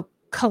then,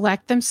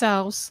 collect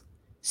themselves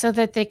so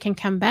that they can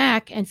come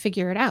back and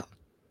figure it out.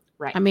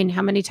 Right. I mean,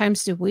 how many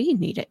times do we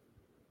need it?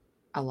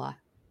 A lot.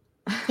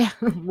 Yeah.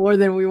 More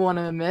than we want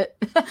to admit.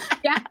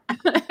 Yeah.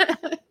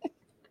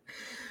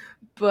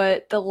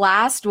 But the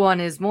last one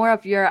is more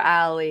up your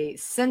alley.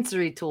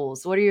 Sensory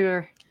tools. What are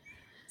your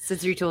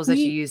sensory tools that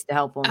you use to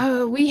help them?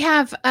 Oh, we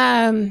have,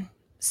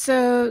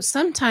 so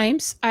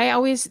sometimes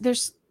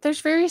there's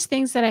various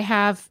things that I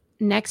have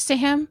next to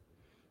him.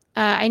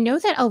 I know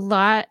that a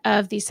lot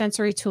of these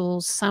sensory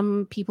tools,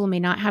 some people may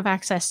not have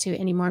access to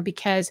anymore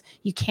because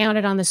you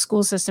counted on the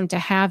school system to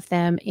have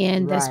them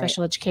in the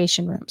special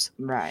education rooms.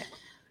 Right.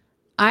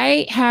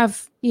 I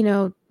have,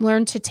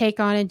 learned to take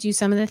on and do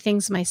some of the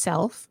things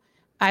myself.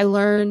 I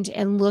learned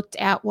and looked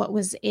at what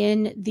was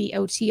in the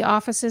OT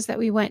offices that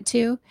we went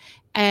to.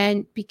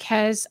 And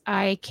because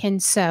I can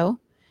sew,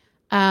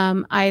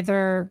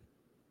 either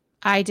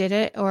I did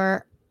it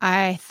or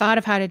I thought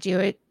of how to do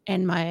it,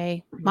 and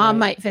my mom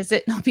might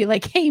visit and I'll be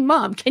like, hey,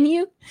 Mom, can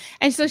you?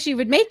 And so she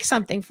would make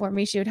something for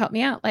me. She would help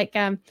me out. Like,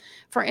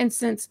 for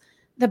instance,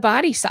 the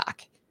body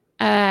sock.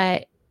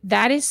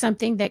 That is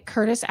something that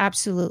Curtis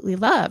absolutely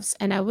loves.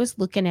 And I was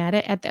looking at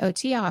it at the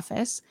OT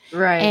office.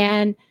 Right.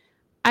 And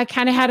I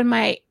kind of had in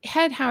my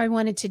head how I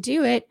wanted to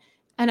do it.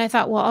 And I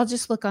thought, well, I'll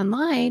just look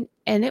online.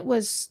 And it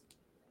was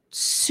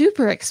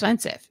super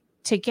expensive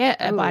to get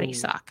a body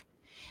sock.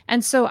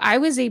 And so I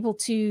was able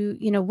to,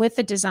 with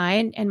the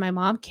design, and my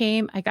mom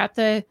came, I got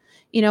I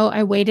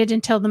waited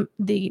until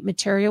the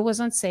material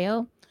was on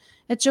sale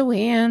at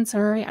Joann's,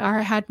 or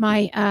I had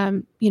my,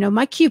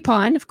 my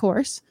coupon, of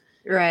course.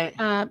 Right.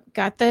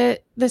 Got the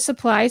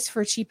supplies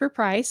for a cheaper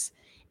price.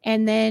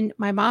 And then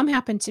my mom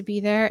happened to be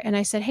there, and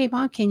I said, hey,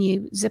 Mom, can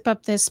you zip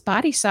up this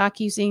body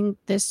sock using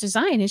this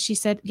design? And she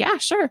said, yeah,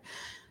 sure.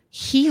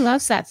 He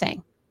loves that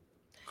thing.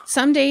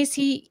 Some days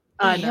he'll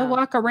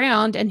walk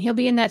around and he'll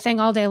be in that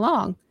thing all day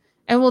long.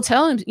 And we'll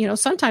tell him,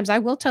 sometimes I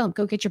will tell him,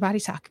 go get your body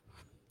sock.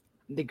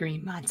 The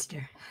green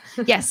monster.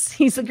 Yes,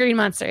 he's the green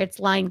monster. It's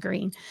lime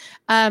green.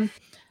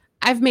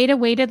 I've made a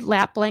weighted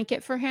lap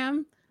blanket for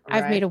him.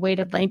 I've made a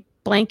weighted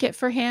blanket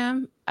for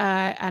him.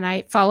 And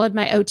I followed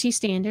my OT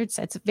standards.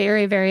 That's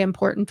very, very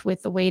important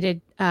with the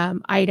weighted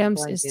items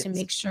blankets. Is to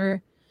make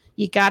sure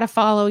you got to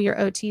follow your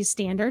OT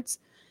standards.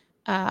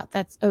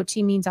 That's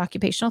OT means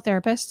occupational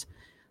therapist.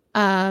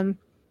 I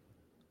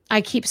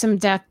keep some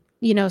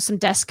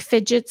desk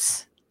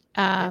fidgets.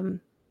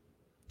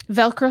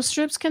 Velcro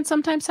strips can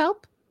sometimes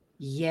help.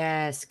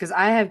 Yes, because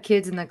I have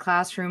kids in the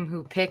classroom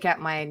who pick at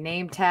my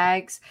name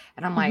tags,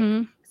 and I'm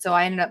like, so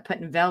I ended up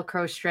putting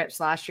Velcro strips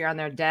last year on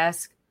their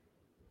desk.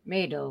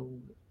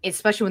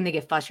 Especially when they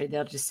get frustrated,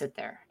 they'll just sit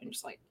there and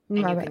just and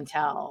you can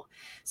tell.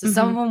 So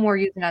some of them were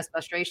using as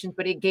frustrations,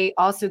 but it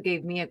also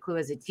gave me a clue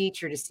as a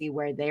teacher to see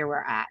where they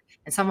were at.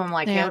 And some of them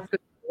hey, let's go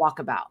walk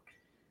about.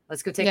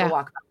 Let's go take a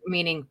walk.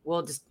 Meaning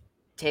we'll just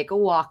take a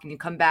walk and you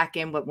come back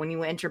in, but when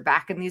you enter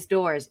back in these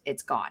doors,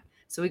 it's gone.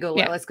 So we go,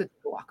 let's go take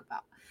a walk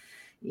about.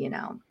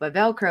 But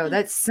Velcro,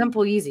 that's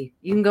simple, easy.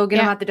 You can go get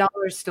them at the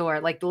dollar store,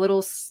 like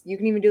you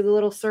can even do the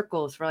little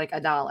circles for like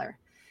 $1.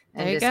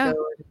 And there you just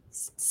go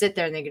sit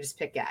there and they can just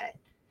pick at it.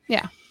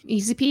 Yeah.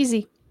 Easy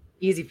peasy.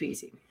 Easy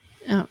peasy.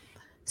 Oh.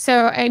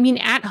 So, I mean,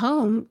 at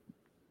home,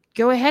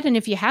 go ahead. And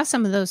if you have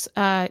some of those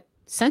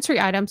sensory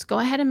items, go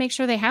ahead and make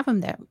sure they have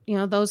them there.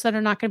 Those that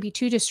are not going to be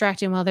too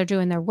distracting while they're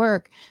doing their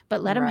work,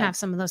 but let them have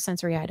some of those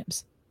sensory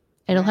items.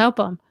 It'll help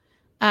them.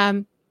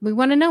 We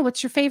want to know,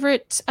 what's your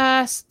favorite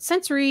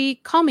sensory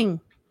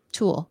calming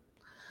tool?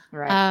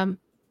 Right.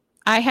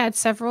 I had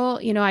several,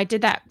 I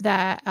did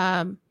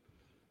that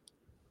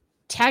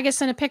tag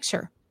us in a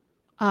picture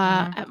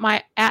at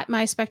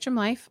my Spectrum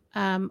Life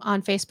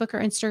on Facebook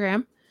or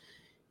Instagram,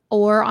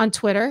 or on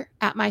Twitter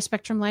at my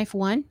Spectrum Life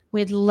 1.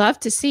 We'd love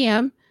to see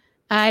them.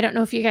 I don't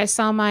know if you guys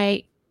saw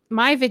my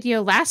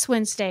video last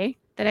Wednesday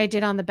that I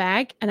did on the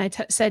bag. And I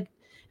said,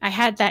 I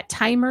had that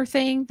timer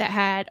thing that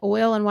had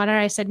oil and water.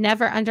 I said,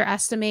 never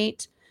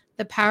underestimate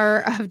the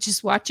power of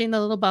just watching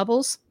the little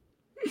bubbles.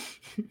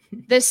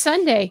 This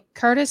Sunday,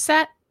 Curtis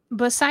sat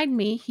beside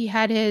me. He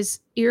had his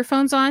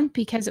earphones on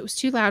because it was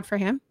too loud for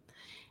him.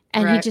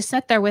 And he just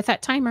sat there with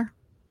that timer,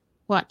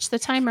 watch the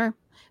timer.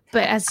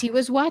 But as he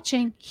was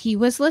watching, he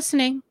was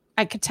listening.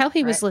 I could tell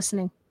he was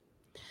listening.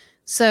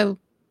 So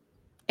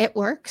it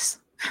works,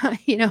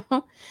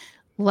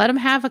 let them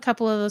have a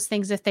couple of those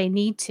things if they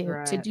need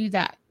to do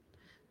that.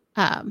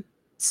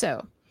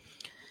 So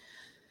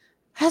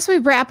as we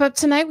wrap up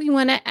tonight, we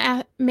want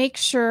to make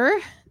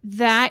sure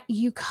that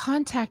you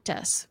contact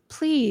us.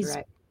 Please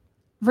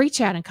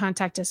reach out and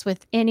contact us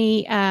with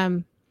any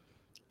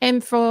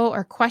info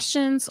or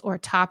questions or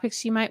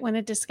topics you might want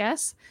to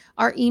discuss.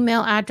 Our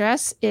email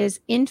address is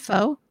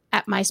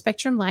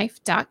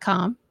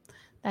info@myspectrumlife.com.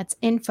 That's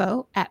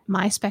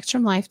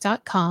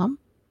info@myspectrumlife.com.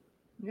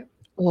 Yep.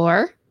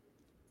 Or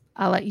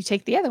I'll let you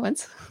take the other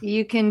ones.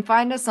 You can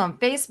find us on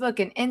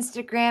Facebook and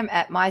Instagram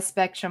at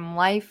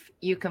MySpectrumLife.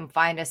 You can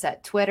find us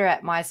at Twitter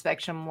at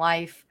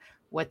MySpectrumLife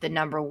with the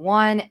number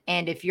 1.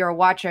 And if you're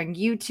watching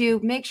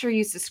YouTube, make sure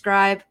you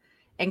subscribe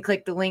and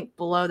click the link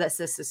below that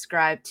says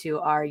subscribe to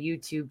our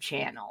YouTube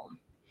channel.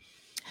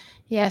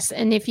 Yes.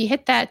 And if you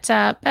hit that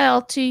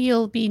bell too,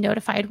 you'll be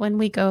notified when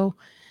we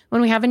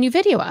have a new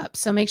video up.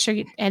 So make sure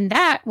and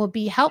that will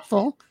be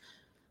helpful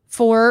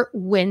for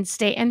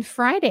Wednesday and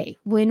Friday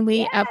when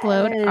we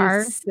upload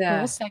our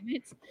little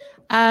segments.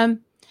 I'm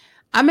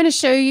going to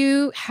show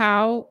you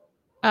how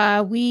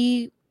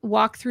we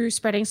walk through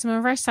spreading some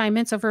of our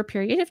assignments over a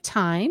period of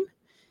time.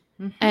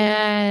 Mm-hmm.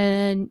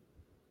 And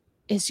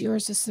is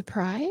yours a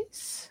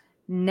surprise?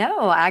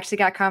 No, I actually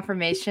got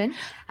confirmation.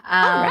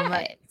 All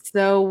right.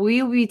 So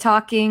we will be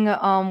talking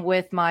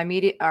with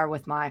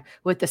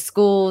the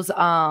school's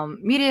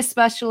media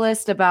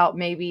specialist about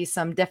maybe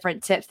some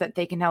different tips that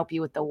they can help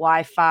you with the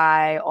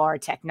Wi-Fi or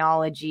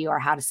technology or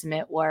how to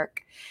submit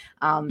work.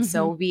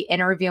 So we'll be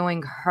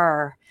interviewing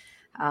her.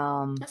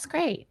 That's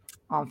great.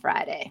 On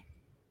Friday.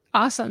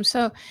 Awesome.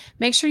 So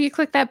make sure you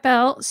click that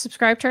bell,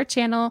 subscribe to our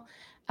channel,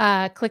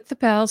 click the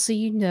bell so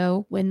you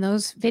know when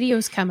those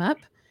videos come up.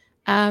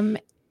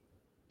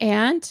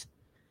 And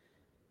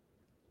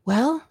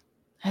well,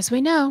 as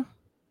we know,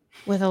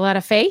 with a lot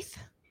of faith,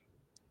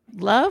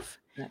 love,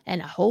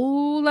 and a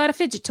whole lot of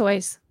fidget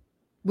toys,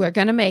 we're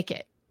going to make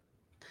it.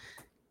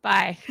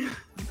 Bye.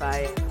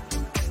 Bye.